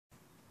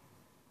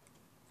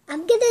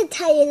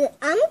tell you that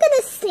I'm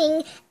gonna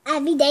sing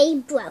Everyday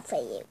Bro for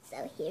you.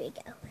 So here we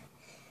go.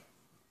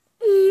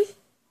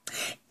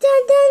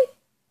 Dun dun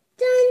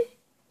dun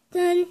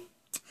dun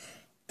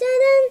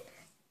dun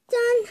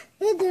dun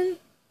dun dun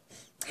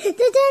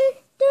dun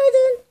dun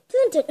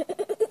dun dun.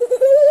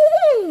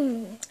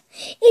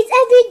 It's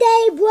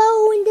Everyday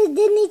Bro in the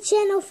Disney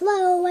Channel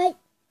flow, right?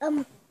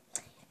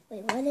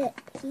 Wait, what did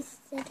he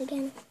said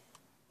again?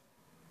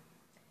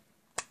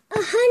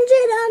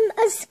 100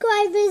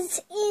 subscribers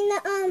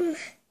in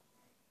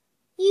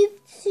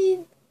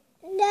YouTube,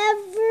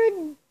 never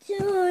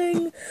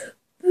done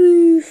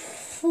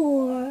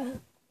before.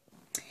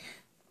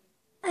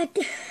 I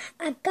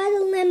got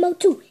a limo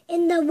too,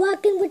 and I'm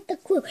walking with the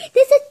crew.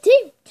 This is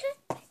team.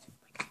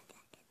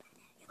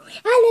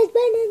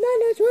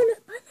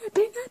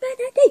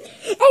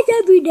 It's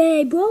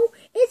everyday, bro.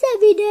 It's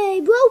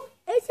everyday, bro.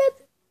 It's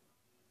everyday,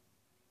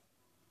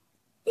 bro.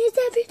 It's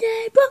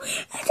everyday, bro.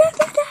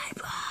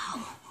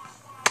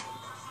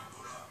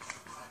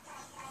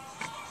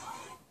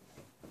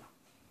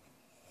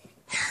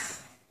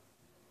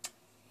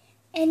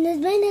 And the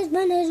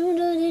banners in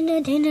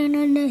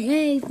the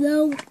hay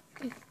flow.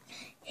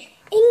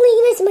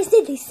 England is my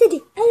city.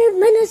 I live in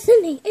my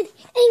city.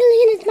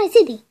 England is my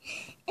city.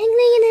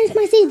 England is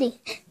my city.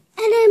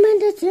 And I'm in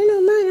the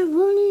cinema, I'm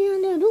rolling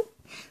on the roof.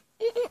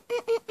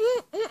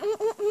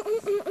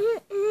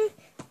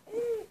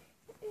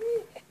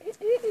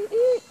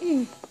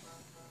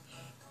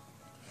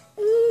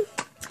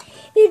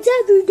 It's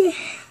every day.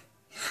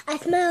 I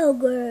smell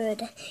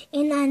good,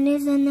 and I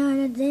listen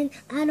to the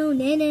I don't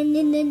need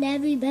anything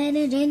every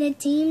better than a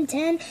team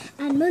 10.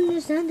 I'm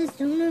understand the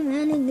stone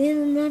around and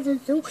little not the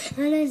zoo.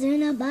 And I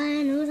send a buy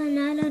and knows I'm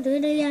not to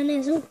the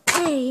young zoo.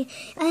 Hey.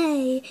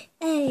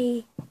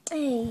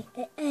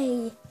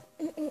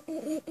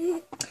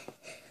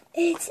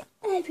 It's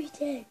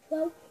everyday,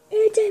 bro.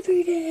 It's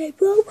everyday,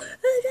 bro.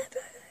 It's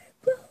everyday,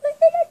 bro.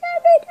 It's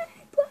everyday,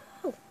 bro.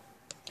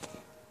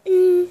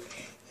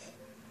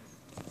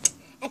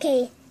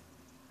 Okay.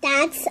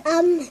 That's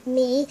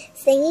me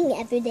singing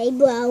Everyday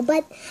Bro,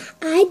 but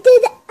I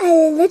did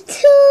a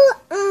little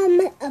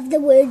of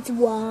the words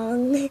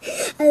wrong.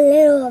 A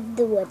little of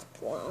the words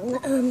wrong.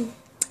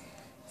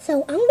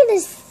 So I'm gonna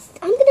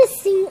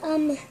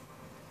sing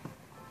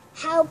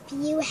Help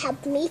You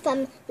Help Me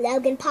from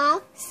Logan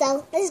Paul.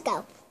 So let's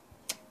go.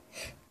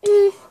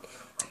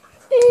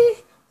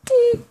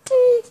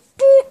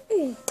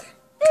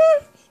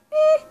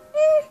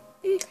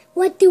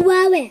 What do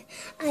I wear?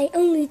 I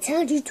only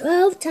told you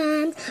 12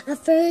 times. A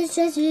first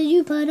dress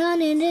you put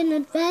on it in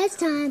the first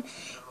time.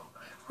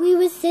 We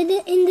were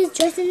sitting in this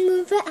dressing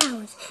room for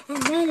hours.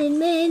 And running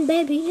man,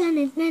 baby, and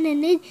it's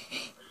running in.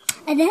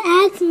 And they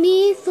asked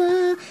me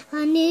for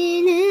a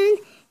name.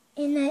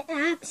 And I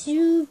asked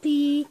you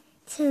to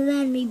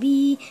let me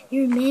be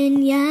your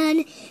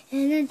minion.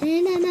 And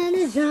then I'm on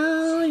the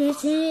zone,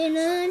 it's in.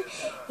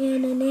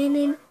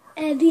 And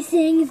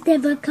everything is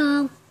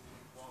difficult.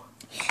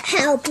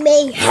 Help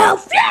me,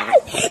 help me!